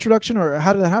trainer introduction, or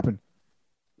how did that happen?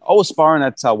 I was sparring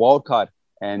at Wildcard,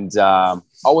 and I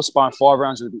was sparring 5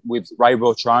 rounds with Ray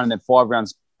Beltran, and then 5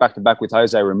 rounds back to back with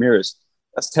Jose Ramirez.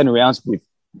 That's 10 rounds with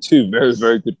 2 very,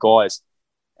 very good guys.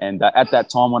 And at that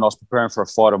time when I was preparing for a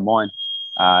fight of mine,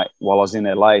 while I was in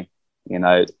LA, you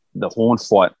know, the Horn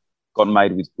fight got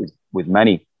made with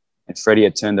Manny, and Freddie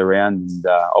had turned around, and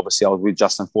obviously I was with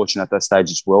Justin Fortune at that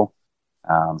stage as well.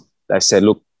 They said,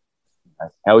 look,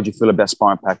 how would you feel about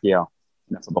sparring Pacquiao?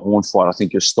 You know, for the Horn fight, I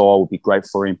think your style would be great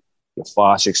for him. You're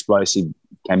fast, you're explosive,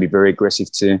 can be very aggressive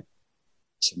too. I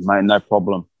said, mate, no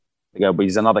problem. They go, but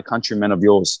he's another countryman of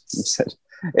yours. He said,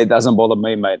 it doesn't bother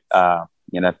me, mate.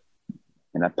 You know,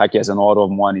 Pacquiao's an idol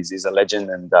of mine. He's a legend,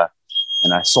 and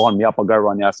sign me up. I'll go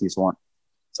right now if you want.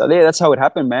 So yeah, that's how it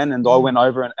happened, man. And I went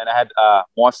over and I had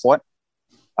my fight.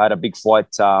 I had a big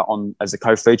fight on as a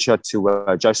co-feature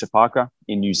to Joseph Parker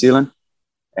in New Zealand,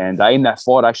 and in that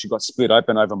fight, I actually got split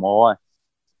open over my eye.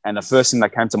 And the first thing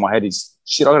that came to my head is,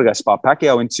 shit, I got to go spar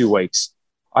Pacquiao in 2 weeks.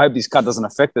 I hope this cut doesn't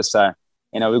affect us. So,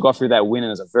 you know, we got through that win, and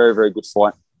it was a very, very good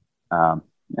fight.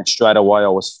 And straight away, I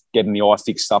was getting the eye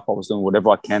fixed up. I was doing whatever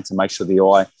I can to make sure the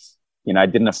eye, you know,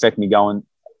 didn't affect me going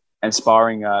and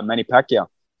sparring Manny Pacquiao.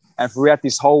 And throughout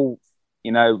this whole,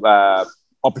 you know,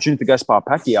 opportunity to go spar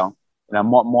Pacquiao, you know,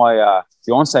 my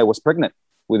fiance was pregnant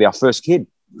with our first kid.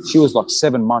 She was like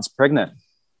 7 months pregnant.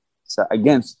 So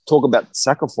again, talk about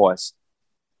sacrifice.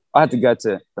 I had to go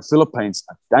to the Philippines,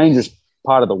 a dangerous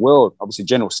part of the world. Obviously,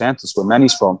 General Santos, where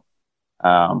Manny's from.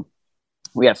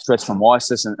 We had threats from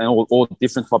ISIS and all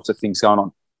different types of things going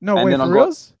on. No way, for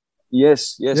reals?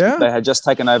 Yes. Yeah? They had just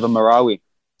taken over Marawi.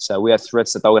 So we had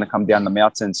threats that they were going to come down the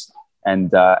mountains and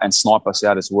snipe us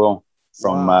out as well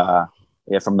from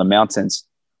the mountains.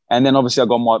 And then obviously I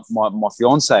got my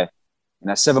fiance,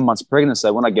 7 months pregnant.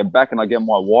 So when I get back and I get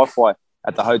my Wi-Fi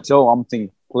at the hotel, I'm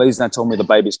thinking, please don't tell me the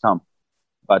baby's come.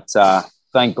 But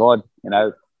thank God, you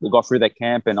know, we got through that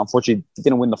camp, and unfortunately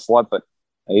didn't win the fight, but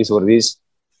it is what it is.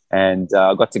 And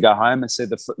I got to go home and see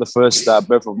the first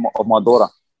birth of my daughter.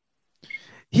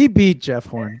 He beat Jeff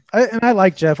Horn. I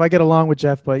like Jeff. I get along with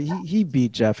Jeff, but he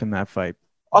beat Jeff in that fight.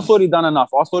 I thought he'd done enough.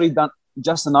 I thought he'd done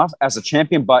just enough as a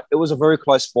champion, but it was a very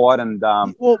close fight. And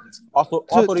I thought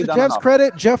he'd done enough. Jeff's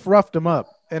credit, Jeff roughed him up.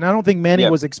 And I don't think Manny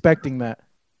was expecting that.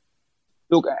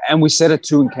 Look, and we said it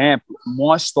too in camp.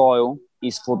 My style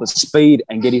is for the speed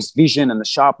and get his vision and the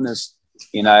sharpness,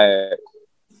 you know,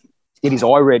 get his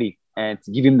eye ready and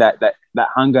to give him that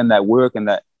hunger and that work and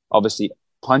that obviously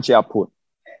punch output.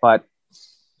 But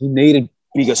he needed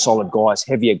bigger, solid guys,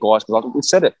 heavier guys. Because we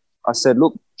said it. I said,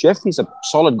 look, Jeff is a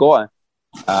solid guy.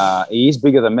 He is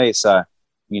bigger than me, so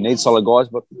you need solid guys.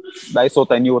 But they thought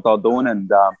they knew what they were doing, and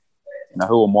you know,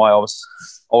 who am I? I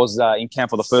was in camp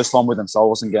for the first time with them, so I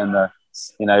wasn't going to,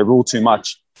 you know, rule too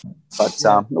much. But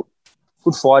look,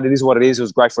 good fight. It is what it is. It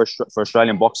was great for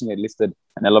Australian boxing. It lifted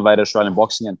and elevated Australian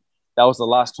boxing, and that was the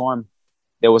last time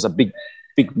there was a big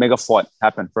mega fight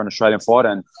happen for an Australian fighter.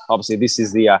 And obviously, this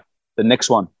is the next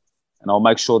one, and I'll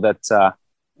make sure that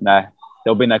you know,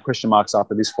 there'll be no question marks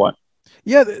after this fight.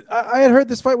 Yeah, I had heard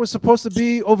this fight was supposed to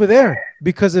be over there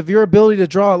because of your ability to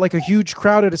draw like a huge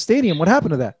crowd at a stadium. What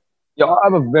happened to that? Yeah, I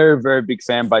have a very, very big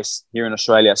fan base here in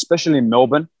Australia, especially in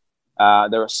Melbourne.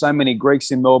 There are so many Greeks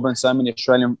in Melbourne, so many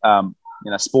Australian,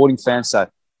 you know, sporting fans. So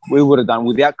we would have done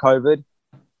without COVID.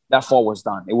 That fight was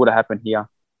done. It would have happened here.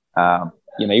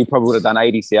 You know, you probably would have done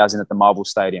 80,000 at the Marvel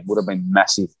Stadium. Would have been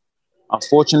massive.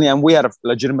 Unfortunately, and we had a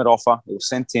legitimate offer. It was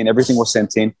sent in. Everything was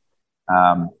sent in.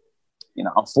 You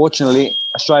know, unfortunately,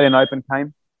 Australian Open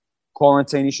came.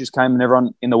 Quarantine issues came, and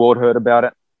everyone in the world heard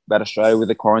about Australia with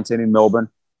the quarantine in Melbourne,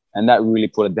 and that really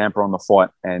put a damper on the fight.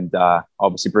 And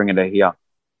obviously, bringing it here.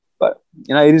 But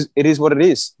you know, it is what it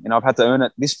is. You know, I've had to earn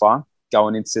it this far,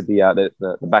 going into the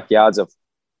backyards of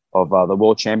the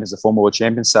world champions, the former world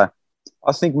champions. So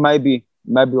I think maybe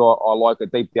I like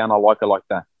it deep down. I like it like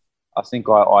that. I think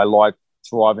I like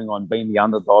thriving on being the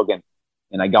underdog and,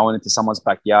 you know, going into someone's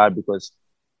backyard, because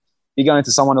you go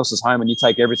into someone else's home and you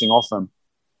take everything off them.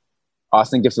 I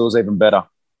think it feels even better.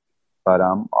 But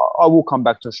I will come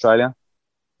back to Australia.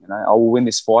 You know, I will win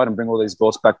this fight and bring all these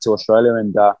belts back to Australia,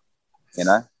 and you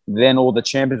know, then all the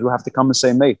champions will have to come and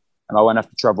see me, and I won't have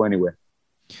to travel anywhere.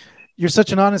 You're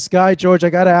such an honest guy, George. I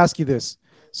got to ask you this.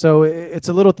 So it's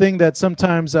a little thing that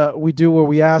sometimes we do where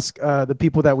we ask the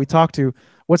people that we talk to,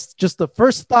 what's just the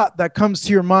first thought that comes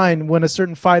to your mind when a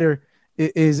certain fighter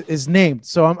is named.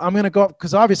 So I'm going to go,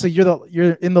 because obviously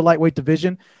you're in the lightweight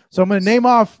division. So I'm going to name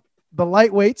off the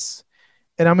lightweights,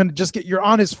 and I'm going to just get your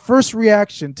honest first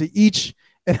reaction to each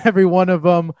and every one of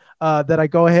them that I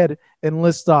go ahead and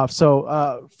list off.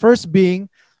 So first being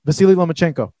Vasily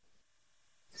Lomachenko.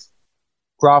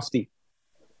 Crafty.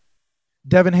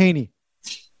 Devin Haney.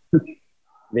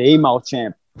 The email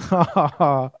champ.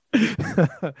 No, sorry.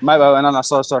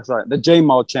 The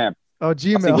Gmail champ. Oh,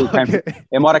 Gmail.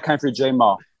 It might have came through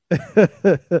Gmail.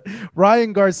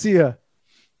 Ryan Garcia.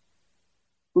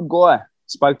 Good guy.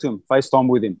 Spoke to him. FaceTime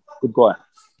with him. Good guy.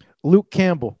 Luke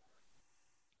Campbell.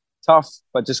 Tough,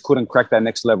 but just couldn't crack that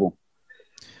next level.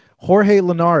 Jorge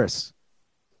Linares.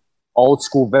 Old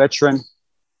school veteran.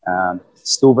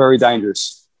 Still very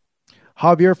dangerous.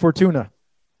 Javier Fortuna.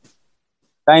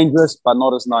 Dangerous, but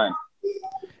not as known.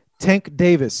 Tank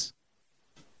Davis.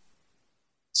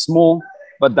 Small,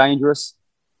 but dangerous.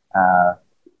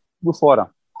 Good fighter.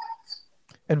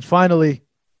 And finally,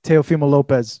 Teofimo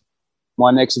Lopez. My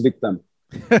next victim.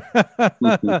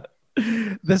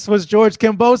 This was George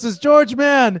Kambosos. George,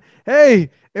 man, hey,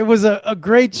 it was a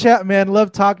great chat, man.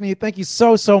 Love talking to you. Thank you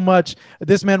so much.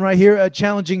 This man right here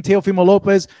challenging Teofimo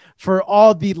Lopez for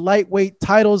all the lightweight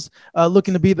titles,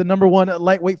 looking to be the #1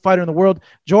 lightweight fighter in the world.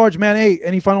 George, man, hey,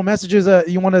 any final messages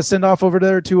you want to send off over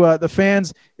there to the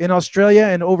fans in Australia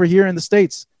and over here in the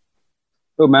States?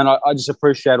 Good, man. I just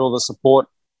appreciate all the support.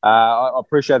 I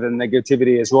appreciate the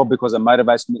negativity as well, because it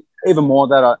motivates me even more.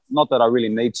 Not that I really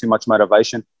need too much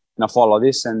motivation in a fight like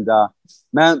this. And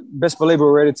man, best believe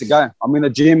we're ready to go. I'm in the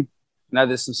gym.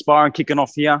 There's some sparring kicking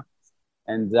off here,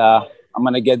 and I'm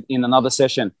gonna get in another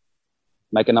session,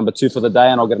 make a #2 for the day,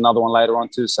 and I'll get another one later on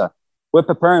too. So we're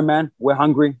preparing, man. We're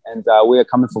hungry, and we are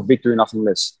coming for victory, nothing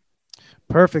less.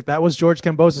 Perfect. That was George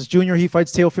Kambosos Jr. He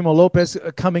fights Teofimo Lopez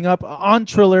coming up on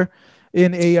Triller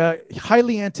in a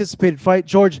highly anticipated fight.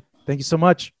 George, thank you so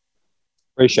much.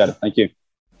 Appreciate it. Thank you.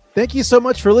 Thank you so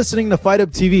much for listening to Fight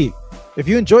Up TV. If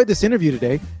you enjoyed this interview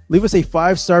today, leave us a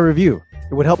 5-star review.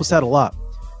 It would help us out a lot.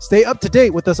 Stay up to date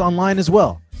with us online as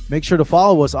well. Make sure to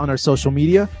follow us on our social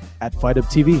media at Fight Up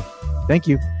TV. Thank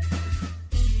you.